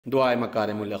دعائے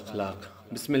مکارمul اخلاق۔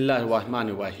 بسم اللہ الرحمن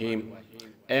الرحیم۔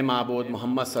 اے معبود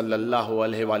محمد صلی اللہ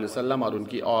علیہ وآلہ وسلم اور ان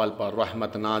کی آل پر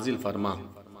رحمت نازل فرما،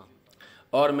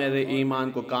 اور میرے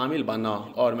ایمان کو کامل بنا،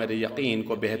 اور میرے یقین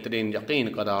کو بہترین یقین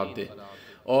قرار دے،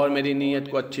 اور میری نیت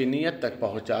کو اچھی نیت تک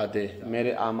پہنچا دے،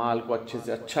 میرے اعمال کو اچھے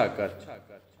سے اچھا کر،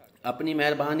 اپنی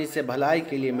مہربانی سے بھلائی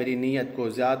کے لیے میری نیت کو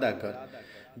زیادہ کر،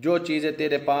 جو چیزیں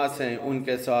تیرے پاس ہیں ان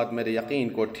کے ساتھ میرے یقین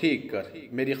کو ٹھیک کر،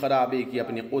 میری خرابی کی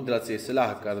اپنی قدرت سے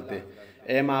اصلاح کر دے۔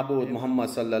 اے معبود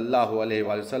محمد صلی اللہ علیہ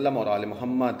وآلہ وسلم اور آل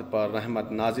محمد پر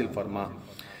رحمت نازل فرما،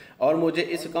 اور مجھے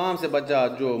اس کام سے بچا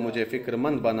جو مجھے فکر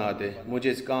مند بنا دے،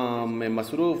 مجھے اس کام میں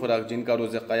مصروف رکھ جن کا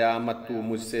روز قیامت تو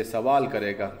مجھ سے سوال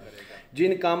کرے گا،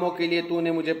 جن کاموں کے لیے تو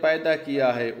نے مجھے پیدا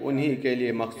کیا ہے انہی کے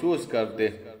لیے مخصوص کر دے،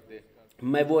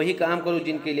 میں وہی کام کروں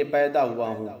جن کے لیے پیدا ہوا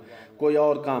ہوں، کوئی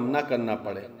اور کام نہ کرنا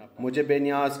پڑے، مجھے بے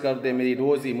نیاز کر دے، میری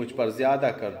روزی مجھ پر زیادہ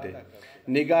کر دے،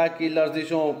 نگاہ کی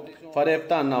لرزشوں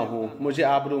فریفتہ نہ ہوں، مجھے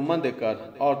آبرو مند کر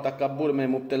اور تکبر میں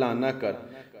مبتلا نہ کر،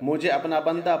 مجھے اپنا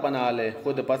بندہ بنا لے،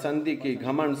 خود پسندی کی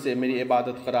گھمنڈ سے میری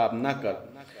عبادت خراب نہ کر،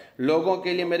 لوگوں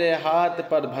کے لیے میرے ہاتھ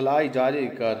پر بھلائی جاری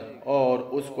کر اور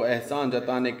اس کو احسان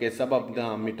جتانے کے سبب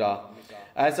نہ مٹا،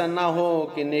 ایسا نہ ہو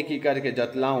کہ نیکی کر کے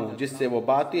جتلاؤں جس سے وہ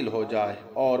باطل ہو جائے،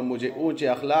 اور مجھے اونچے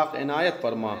اخلاق عنایت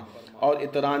فرما اور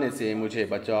اترانے سے مجھے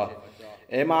بچا۔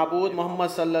 اے معبود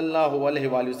محمد صلی اللہ علیہ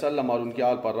وآلہ وسلم اور ان کی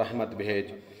آل پر رحمت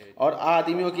بھیج، اور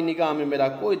آدمیوں کی نگاہ میں میرا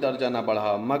کوئی درجہ نہ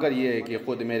بڑھا مگر یہ کہ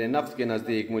خود میرے نفس کے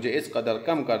نزدیک مجھے اس قدر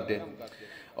کم کر دے،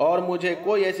 اور مجھے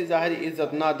کوئی ایسی ظاہری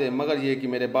عزت نہ دے مگر یہ کہ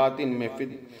میرے باطن میں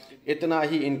اتنا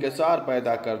ہی انکسار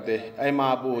پیدا کر دے۔ اے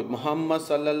معبود محمد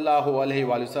صلی اللہ علیہ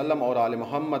وآلہ وسلم اور آل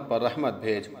محمد پر رحمت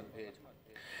بھیج،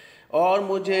 اور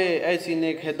مجھے ایسی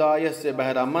نیک ہدایت سے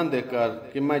بہرہ مند کر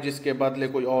کہ میں جس کے بدلے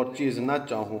کوئی اور چیز نہ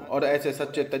چاہوں، اور ایسے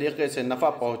سچے طریقے سے نفع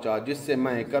پہنچا جس سے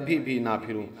میں کبھی بھی نہ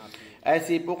پھروں،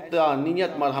 ایسی پختہ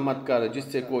نیت مرحمت کر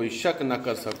جس سے کوئی شک نہ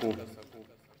کر سکوں،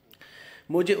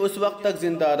 مجھے اس وقت تک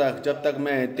زندہ رکھ جب تک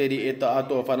میں تیری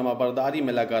اطاعت و فرما برداری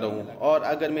میں لگا رہوں، اور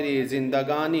اگر میری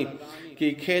زندگانی کی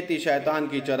کھیتی شیطان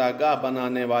کی چراگاہ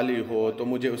بنانے والی ہو تو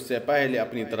مجھے اس سے پہلے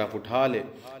اپنی طرف اٹھا لے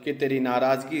کہ تیری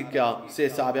ناراضگی سے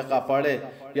سابقہ پڑے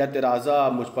یا تیرا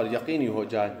عذاب مجھ پر یقینی ہو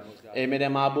جائے۔ اے میرے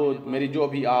معبود، میری جو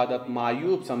بھی عادت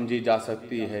معیوب سمجھی جا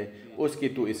سکتی ہے اس کی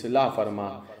تو اصلاح فرما،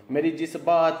 میری جس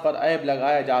بات پر عیب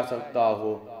لگایا جا سکتا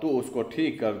ہو تو اس کو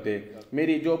ٹھیک کر دے،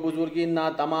 میری جو بزرگی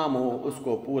ناتمام ہو اس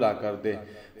کو پورا کر دے۔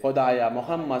 خدایا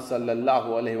محمد صلی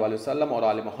اللہ علیہ وآلہ وسلم اور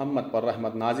آل محمد پر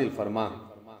رحمت نازل فرما،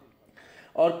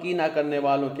 اور کینہ کرنے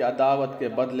والوں کی عداوت کے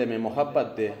بدلے میں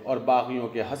محبت دے، اور باغیوں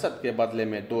کے حسد کے بدلے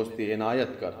میں دوستی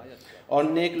عنایت کر، اور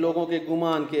نیک لوگوں کے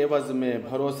گمان کے عوض میں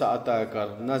بھروسہ عطا کر،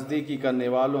 نزدیکی کرنے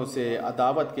والوں سے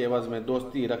عداوت کے عوض میں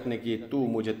دوستی رکھنے کی تو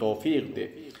مجھے توفیق دے،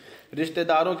 رشتہ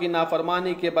داروں کی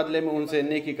نافرمانی کے بدلے میں ان سے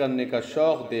نیکی کرنے کا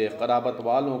شوق دے، قرابت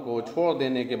والوں کو چھوڑ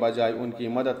دینے کے بجائے ان کی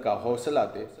مدد کا حوصلہ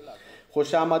دے،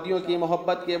 خوشامدیوں کی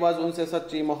محبت کے عوض ان سے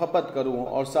سچی محبت کروں،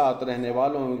 اور ساتھ رہنے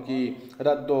والوں کی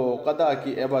رد و قضا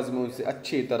کی عوض میں ان سے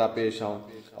اچھی طرح پیش آؤں،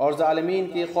 اور ظالمین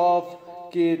کی خوف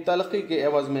کی تلخی کے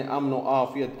عوض میں امن و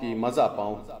عافیت کی مزہ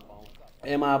پاؤں۔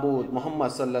 اے معبود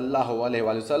محمد صلی اللہ علیہ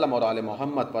وآلہ وسلم اور آل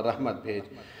محمد پر رحمت بھیج،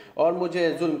 اور مجھے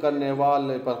ظلم کرنے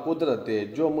والے پر قدرت دے،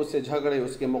 جو مجھ سے جھگڑے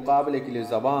اس کے مقابلے کے لیے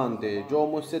زبان دے، جو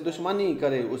مجھ سے دشمنی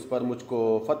کرے اس پر مجھ کو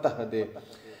فتح دے،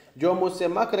 جو مجھ سے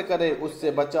مکر کرے اس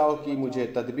سے بچاؤ کی مجھے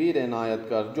تدبیر عنایت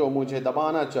کر، جو مجھے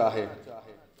دبانا چاہے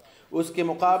اس کے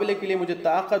مقابلے کے لیے مجھے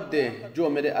طاقت دے، جو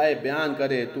میرے عیب بیان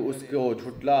کرے تو اس کو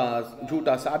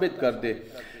جھوٹا ثابت کر دے،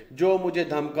 جو مجھے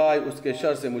دھمکائے اس کے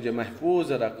شر سے مجھے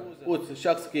محفوظ رکھ، اس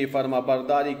شخص کی فرما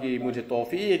برداری کی مجھے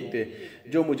توفیق دے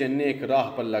جو مجھے نیک راہ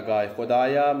پر لگائے۔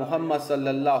 خدایا محمد صلی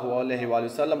اللہ علیہ وآلہ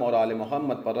وسلم اور آل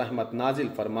محمد پر رحمت نازل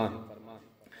فرما،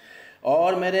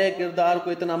 اور میرے کردار کو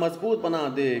اتنا مضبوط بنا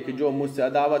دے کہ جو مجھ سے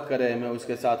عداوت کرے میں اس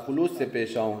کے ساتھ خلوص سے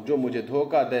پیش آؤں، جو مجھے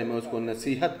دھوکہ دے میں اس کو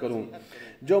نصیحت کروں،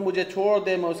 جو مجھے چھوڑ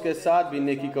دے میں اس کے ساتھ بھی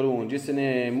نیکی کروں، جس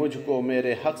نے مجھ کو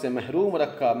میرے حق سے محروم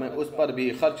رکھا میں اس پر بھی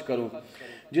خرچ کروں،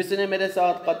 جس نے میرے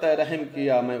ساتھ قطع رحم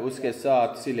کیا میں اس کے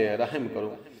ساتھ صلہ رحم کروں،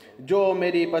 جو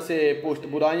میری پس پشت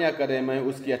برائیاں کرے میں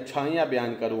اس کی اچھائیاں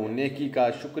بیان کروں، نیکی کا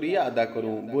شکریہ ادا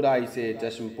کروں، برائی سے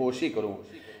چشم پوشی کروں۔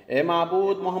 اے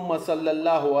معبود محمد صلی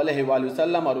اللہ علیہ وآلہ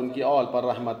وسلم اور ان کی آل پر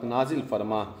رحمت نازل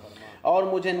فرما، اور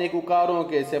مجھے نیکوکاروں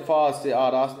کے صفات سے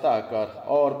آراستہ کر،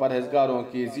 اور پرہیزگاروں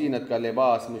کی زینت کا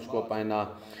لباس مجھ کو پہنا،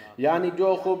 یعنی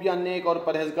جو خوبیاں نیک اور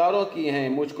پرہیزگاروں کی ہیں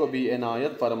مجھ کو بھی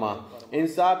عنایت فرما،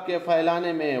 انصاف کے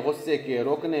پھیلانے میں، غصے کے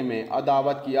روکنے میں،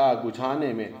 عداوت کی آگ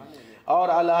بجھانے میں، اور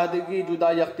علیحدگی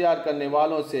جدائی اختیار کرنے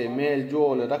والوں سے میل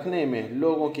جول رکھنے میں،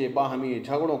 لوگوں کے باہمی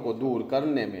جھگڑوں کو دور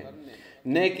کرنے میں،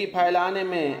 نیکی پھیلانے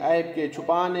میں، عیب کے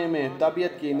چھپانے میں،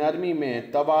 طبیعت کی نرمی میں،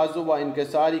 تواضع و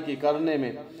انکساری کی کرنے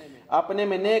میں، اپنے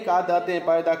میں نیک عادتیں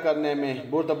پیدا کرنے میں،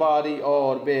 بردباری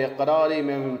اور بے قراری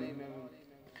میں،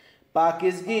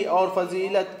 پاکیزگی اور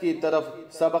فضیلت کی طرف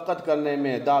سبقت کرنے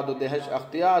میں، داد و دہش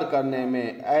اختیار کرنے میں،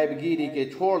 عیب گیری کے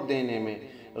چھوڑ دینے میں،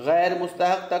 غیر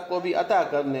مستحق تک کو بھی عطا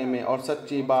کرنے میں، اور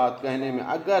سچی بات کہنے میں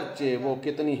اگرچہ وہ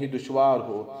کتنی ہی دشوار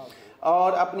ہو،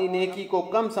 اور اپنی نیکی کو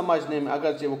کم سمجھنے میں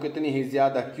اگرچہ وہ کتنی ہی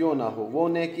زیادہ کیوں نہ ہو، وہ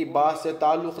نیکی بات سے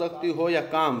تعلق رکھتی ہو یا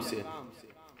کام سے۔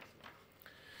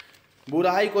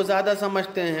 برائی کو زیادہ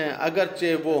سمجھتے ہیں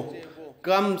اگرچہ وہ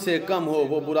کم سے کم ہو،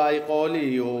 وہ برائی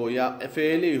قولی ہو یا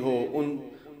فعلی ہو،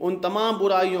 ان تمام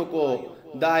برائیوں کو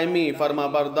دائمی فرما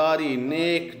برداری،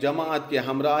 نیک جماعت کے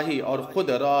ہمراہی اور خود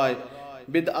رائے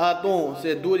بدعاتوں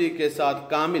سے دوری کے ساتھ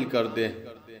کامل کر دے۔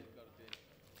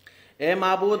 اے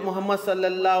معبود محمد صلی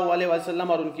اللہ علیہ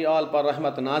وسلم اور ان کی آل پر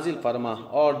رحمت نازل فرما،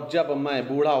 اور جب میں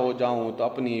بوڑھا ہو جاؤں تو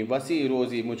اپنی وسیع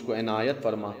روزی مجھ کو عنایت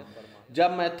فرما،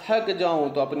 جب میں تھک جاؤں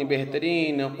تو اپنی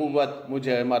بہترین قوت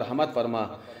مجھے مرحمت فرما،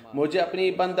 مجھے اپنی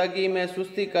بندگی میں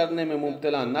سستی کرنے میں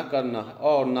مبتلا نہ کرنا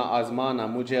اور نہ آزمانا،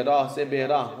 مجھے راہ سے بے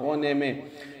راہ ہونے میں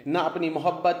نہ اپنی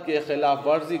محبت کے خلاف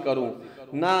ورزی کروں،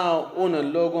 نہ ان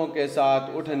لوگوں کے ساتھ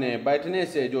اٹھنے بیٹھنے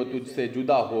سے جو تجھ سے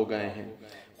جدا ہو گئے ہیں۔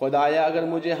 خدایا اگر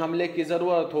مجھے حملے کی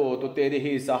ضرورت ہو تو تیرے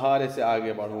ہی سہارے سے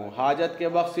آگے بڑھوں، حاجت کے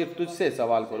وقت صرف تجھ سے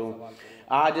سوال کروں،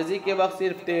 عاجزی کے وقت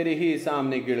صرف تیرے ہی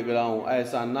سامنے گڑ گڑاؤں،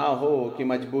 ایسا نہ ہو کہ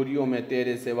مجبوریوں میں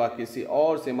تیرے سوا کسی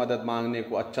اور سے مدد مانگنے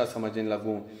کو اچھا سمجھنے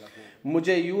لگوں،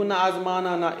 مجھے یوں نہ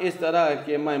آزمانا نہ اس طرح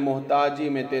کہ میں محتاجی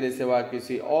میں تیرے سوا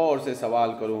کسی اور سے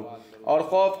سوال کروں اور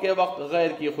خوف کے وقت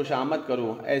غیر کی خوشامد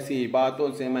کروں، ایسی باتوں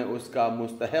سے میں اس کا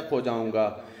مستحق ہو جاؤں گا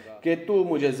کہ تو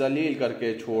مجھے ذلیل کر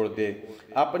کے چھوڑ دے،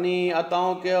 اپنی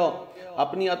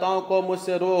عطاؤں کو مجھ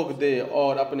سے روک دے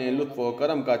اور اپنے لطف و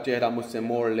کرم کا چہرہ مجھ سے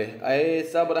موڑ لے، اے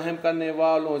سب رحم کرنے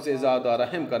والوں سے زیادہ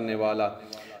رحم کرنے والا،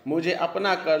 مجھے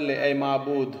اپنا کر لے اے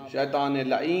معبود۔ شیطان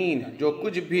لعین جو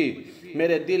کچھ بھی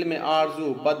میرے دل میں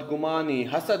آرزو، بدگمانی،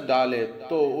 حسد ڈالے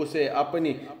تو اسے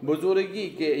اپنی بزرگی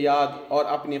کے یاد اور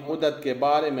اپنی قدرت کے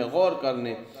بارے میں غور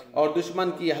کرنے اور دشمن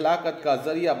کی ہلاکت کا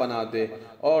ذریعہ بنا دے،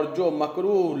 اور جو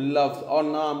مکروہ لفظ اور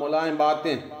ناملائم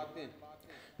باتیں،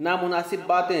 نامناسب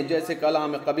باتیں جیسے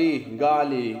کلام قبیح،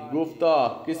 گالی گفتہ،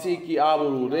 کسی کی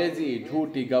آبرو ریزی،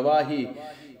 جھوٹی گواہی،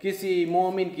 کسی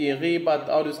مومن کی غیبت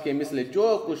اور اس کے مثل جو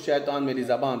کچھ شیطان میری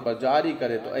زبان پر جاری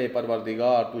کرے، تو اے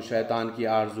پروردگار تو شیطان کی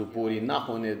آرزو پوری نہ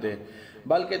ہونے دے،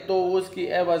 بلکہ تو اس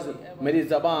کی عوض میری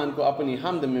زبان کو اپنی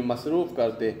حمد میں مصروف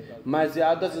کر دے، میں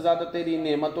زیادہ سے زیادہ تیری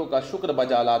نعمتوں کا شکر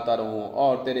بجا لاتا رہوں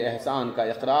اور تیرے احسان کا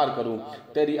اقرار کروں،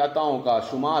 تیری عطاؤں کا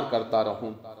شمار کرتا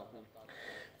رہوں۔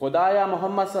 خدایا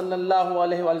محمد صلی اللہ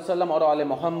علیہ وسلم اور آل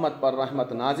محمد پر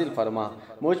رحمت نازل فرما،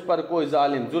 مجھ پر کوئی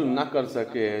ظالم ظلم نہ کر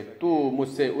سکے، تو مجھ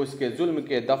سے اس کے ظلم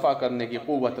کے دفع کرنے کی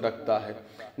قوت رکھتا ہے،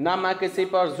 نہ میں کسی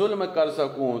پر ظلم کر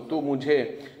سکوں، تو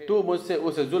مجھ سے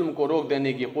اس ظلم کو روک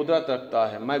دینے کی قدرت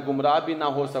رکھتا ہے، میں گمراہ بھی نہ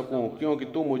ہو سکوں کیونکہ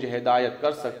تو مجھے ہدایت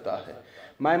کر سکتا ہے،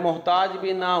 میں محتاج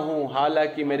بھی نہ ہوں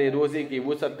حالانکہ میرے روزی کی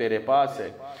وسعت تیرے پاس ہے،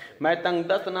 میں تنگ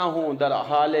دست نہ ہوں در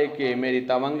حالے کہ میری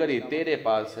تونگری تیرے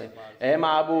پاس ہے، اے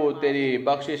معبود تیری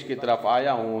بخشش کی طرف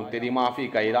آیا ہوں، تیری معافی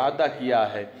کا ارادہ کیا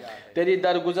ہے، تیری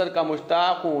درگزر کا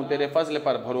مشتاق ہوں، تیرے فضل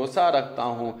پر بھروسہ رکھتا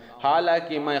ہوں،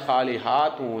 حالانکہ میں خالی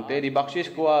ہاتھ ہوں، تیری بخشش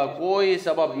کو کوئی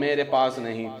سبب میرے پاس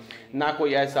نہیں، نہ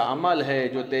کوئی ایسا عمل ہے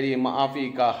جو تیری معافی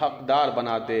کا حقدار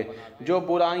بنا دے، جو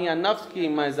برائیاں نفس کی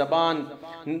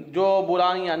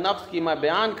میں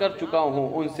بیان کر چکا ہوں،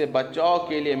 ان سے بچاؤ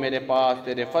کے لیے میرے پاس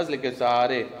تیرے فضل کے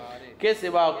سہارے کے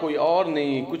سوا کوئی اور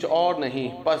نہیں، کچھ اور نہیں،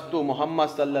 پس تو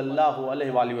محمد صلی اللہ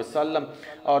علیہ وآلہ وسلم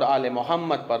اور آل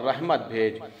محمد پر رحمت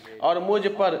بھیج اور مجھ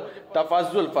پر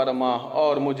تفضل فرما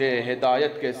اور مجھے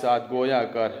ہدایت کے ساتھ گویا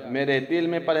کر، میرے دل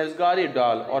میں پرہیزگاری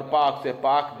ڈال اور پاک سے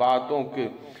پاک باتوں کی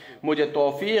مجھے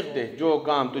توفیق دے، جو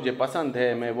کام تجھے پسند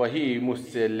ہے میں وہی مجھ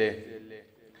سے لے۔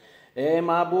 اے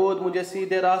معبود مجھے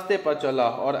سیدھے راستے پر چلا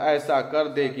اور ایسا کر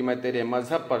دے کہ میں تیرے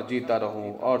مذہب پر جیتا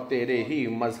رہوں اور تیرے ہی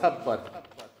مذہب پر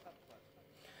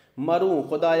مروں۔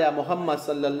 خدایا محمد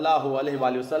صلی اللہ علیہ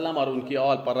وآلہ وسلم اور ان کی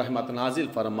آل پر رحمت نازل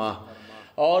فرما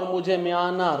اور مجھے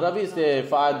میانہ روی سے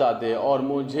فائدہ دے اور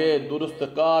مجھے درست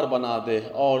کار بنا دے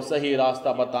اور صحیح راستہ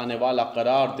بتانے والا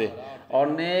قرار دے اور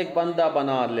نیک بندہ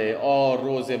بنا لے، اور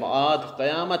روز معاد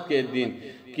قیامت کے دن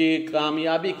کی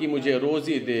کامیابی کی مجھے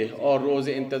روزی دے اور روز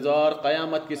انتظار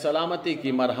قیامت کی سلامتی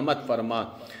کی مرحمت فرما۔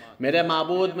 میرے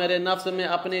معبود میرے نفس میں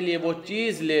اپنے لیے وہ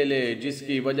چیز لے لے جس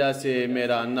کی وجہ سے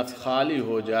میرا نفس خالی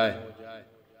ہو جائے،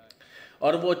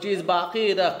 اور وہ چیز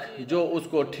باقی رکھ جو اس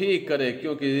کو ٹھیک کرے،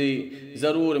 کیونکہ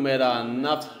ضرور میرا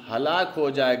نفس ہلاک ہو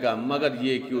جائے گا مگر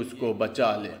یہ کہ اس کو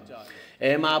بچا لے۔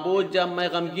 اے معبود جب میں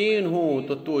غمگین ہوں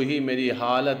تو تو ہی میری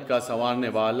حالت کا سنوارنے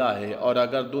والا ہے، اور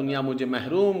اگر دنیا مجھے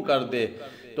محروم کر دے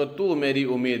تو تو میری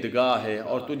امیدگاہ ہے،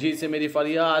 اور تجھی سے میری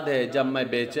فریاد ہے جب میں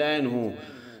بے چین ہوں۔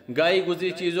 گئی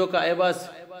گزری چیزوں کا عوض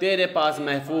تیرے پاس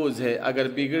محفوظ ہے، اگر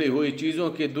بگڑی ہوئی چیزوں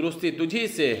کی درستی تجھی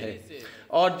سے ہے،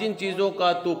 اور جن چیزوں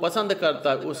کا تو پسند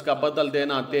کرتا اس کا بدل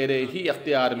دینا تیرے ہی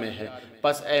اختیار میں ہے۔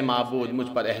 پس اے معبود مجھ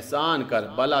پر احسان کر،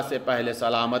 بلا سے پہلے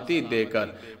سلامتی دے کر،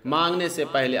 مانگنے سے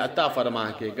پہلے عطا فرما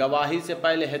کے، گواہی سے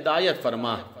پہلے ہدایت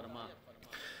فرما،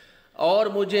 اور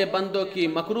مجھے بندوں کی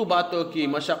مکروہ باتوں کی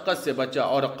مشقت سے بچا،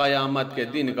 اور قیامت کے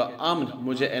دن کا امن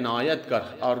مجھے عنایت کر،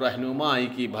 اور رہنمائی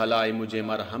کی بھلائی مجھے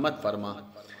مرحمت فرما۔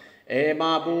 اے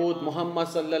معبود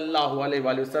محمد صلی اللہ علیہ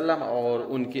وآلہ وسلم اور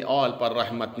ان کی آل پر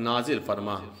رحمت نازل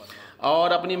فرما،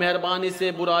 اور اپنی مہربانی سے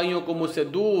برائیوں کو مجھ سے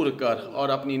دور کر، اور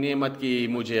اپنی نعمت کی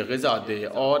مجھے غذا دے،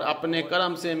 اور اپنے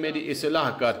کرم سے میری اصلاح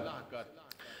کر،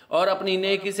 اور اپنی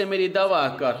نیکی سے میری دوا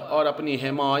کر، اور اپنی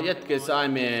حمایت کے سائے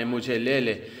میں مجھے لے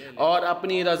لے، اور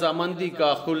اپنی رضامندی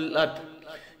کا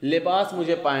خلت لباس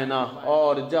مجھے پہنا،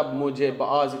 اور جب مجھے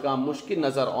بعض کام مشکل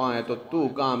نظر آئیں تو تو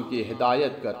کام کی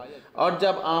ہدایت کر، اور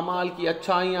جب اعمال کی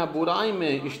اچھائیاں برائی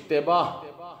میں اشتباہ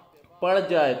پڑ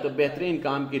جائے تو بہترین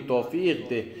کام کی توفیق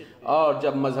دے، اور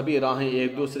جب مذہبی راہیں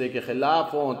ایک دوسرے کے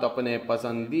خلاف ہوں تو اپنے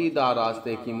پسندیدہ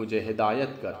راستے کی مجھے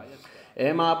ہدایت کر۔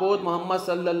 اے معبود محمد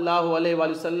صلی اللہ علیہ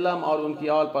وآلہ وسلم اور ان کی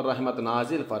آل پر رحمت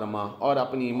نازل فرما، اور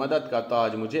اپنی مدد کا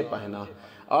تاج مجھے پہنا،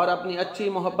 اور اپنی اچھی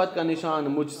محبت کا نشان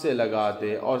مجھ سے لگا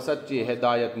دے، اور سچی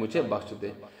ہدایت مجھے بخش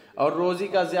دے، اور روزی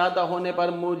کا زیادہ ہونے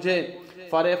پر مجھے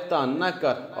فریفتہ نہ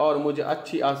کر، اور مجھے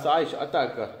اچھی آسائش عطا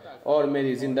کر، اور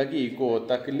میری زندگی کو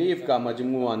تکلیف کا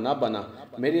مجموعہ نہ بنا،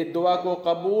 میری دعا کو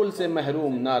قبول سے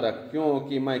محروم نہ رکھ،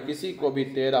 کیونکہ میں کسی کو بھی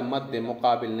تیرا مد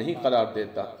مقابل نہیں قرار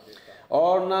دیتا،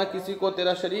 اور نہ کسی کو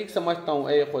تیرا شریک سمجھتا ہوں۔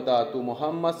 اے خدا تو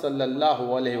محمد صلی اللہ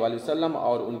علیہ وآلہ وسلم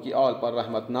اور ان کی آل پر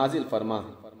رحمت نازل فرما،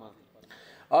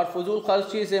 اور فضول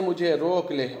خرچی سے مجھے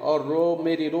روک لے، اور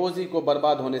میری روزی کو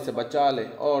برباد ہونے سے بچا لے،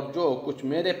 اور جو کچھ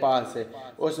میرے پاس ہے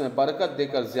اس میں برکت دے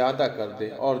کر زیادہ کر دے،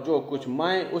 اور جو کچھ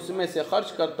میں اس میں سے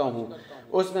خرچ کرتا ہوں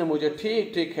اس میں مجھے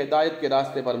ٹھیک ٹھیک ہدایت کے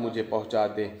راستے پر مجھے پہنچا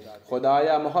دے۔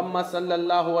 خدایا محمد صلی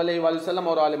اللہ علیہ وآلہ وسلم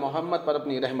اور آل محمد پر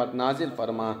اپنی رحمت نازل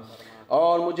فرما،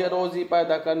 اور مجھے روزی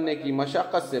پیدا کرنے کی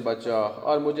مشقت سے بچا،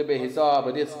 اور مجھے بے حساب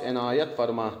رزق عنایت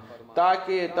فرما،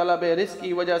 تاکہ طلب رزق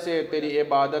کی وجہ سے تیری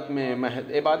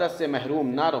عبادت سے محروم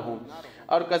نہ رہوں،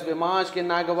 اور کسب معاش کے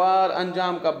ناگوار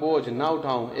انجام کا بوجھ نہ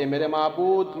اٹھاؤں۔ اے میرے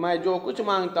معبود میں جو کچھ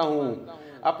مانگتا ہوں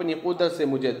اپنی قدرت سے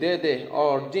مجھے دے دے،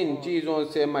 اور جن چیزوں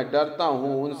سے میں ڈرتا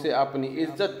ہوں ان سے اپنی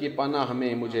عزت کی پناہ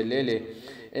میں مجھے لے لے۔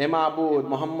 اے معبود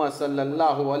محمد صلی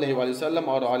اللہ علیہ وآلہ وسلم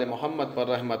اور آل محمد پر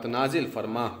رحمت نازل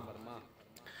فرما،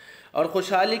 اور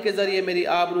خوشحالی کے ذریعے میری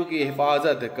آبرو کی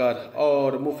حفاظت کر،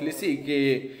 اور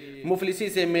مفلسی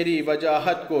سے میری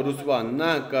وجاہت کو رسوا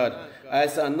نہ کر۔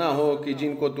 ایسا نہ ہو کہ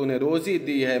جن کو تو نے روزی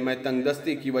دی ہے میں تنگ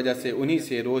دستی کی وجہ سے انہی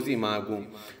سے روزی مانگوں،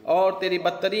 اور تیری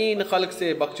بدترین خلق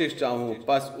سے بخشش چاہوں،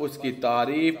 پس اس کی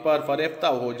تعریف پر فریفتہ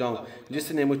ہو جاؤں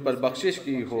جس نے مجھ پر بخشش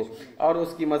کی ہو، اور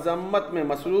اس کی مذمت میں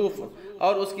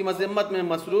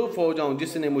مصروف ہو جاؤں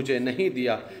جس نے مجھے نہیں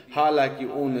دیا، حالانکہ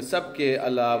ان سب کے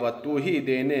علاوہ تو ہی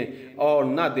دینے اور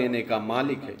نہ دینے کا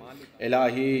مالک ہے۔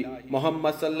 الہی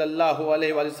محمد صلی اللہ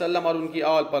علیہ وآلہ وسلم اور ان کی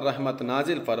آل پر رحمت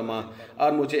نازل فرما،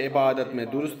 اور مجھے عبادت میں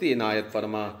درستی عنایت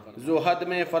فرما، زہد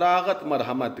میں فراغت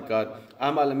مرحمت کر،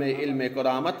 عمل میں علم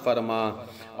کرامت فرما،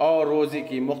 اور روزی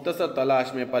کی مختصر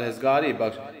تلاش میں پرہیزگاری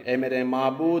بخش۔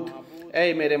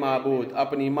 اے میرے معبود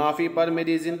اپنی معافی پر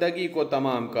میری زندگی کو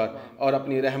تمام کر، اور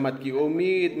اپنی رحمت کی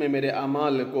امید میں میرے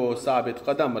اعمال کو ثابت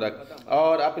قدم رکھ،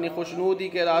 اور اپنی خوشنودی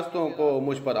کے راستوں کو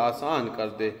مجھ پر آسان کر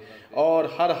دے، اور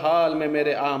ہر حال میں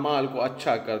میرے اعمال کو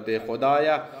اچھا کر دے۔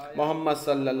 خدایا محمد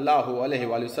صلی اللہ علیہ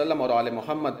وآلہ وسلم اور آل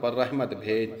محمد پر رحمت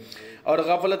بھیج، اور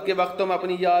غفلت کے وقتوں میں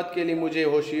اپنی یاد کے لیے مجھے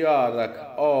ہوشیار رکھ،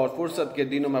 اور فرصت کے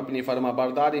دنوں میں اپنی فرما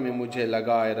برداری میں مجھے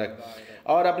لگائے رکھ،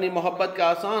 اور اپنی محبت کے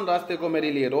آسان راستے کو میرے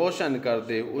لیے روشن کر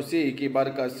دے، اسی کی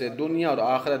برکت سے دنیا اور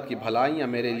آخرت کی بھلائیاں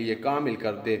میرے لیے کامل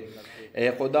کر دے۔ اے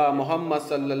خدا محمد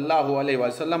صلی اللہ علیہ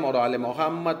وسلم اور آل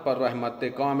محمد پر رحمت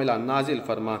کاملہ نازل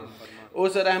فرما،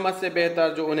 اس رحمت سے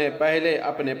بہتر جو انہیں پہلے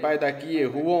اپنے پیدا کیے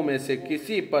ہوئوں میں سے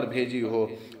کسی پر بھیجی ہو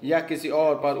یا کسی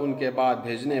اور پر ان کے بعد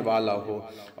بھیجنے والا ہو،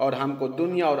 اور ہم کو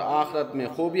دنیا اور آخرت میں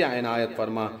خوبیاں عنایت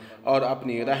فرما، اور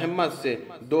اپنی رحمت سے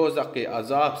دوزخ کے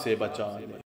عذاب سے بچا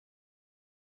لے۔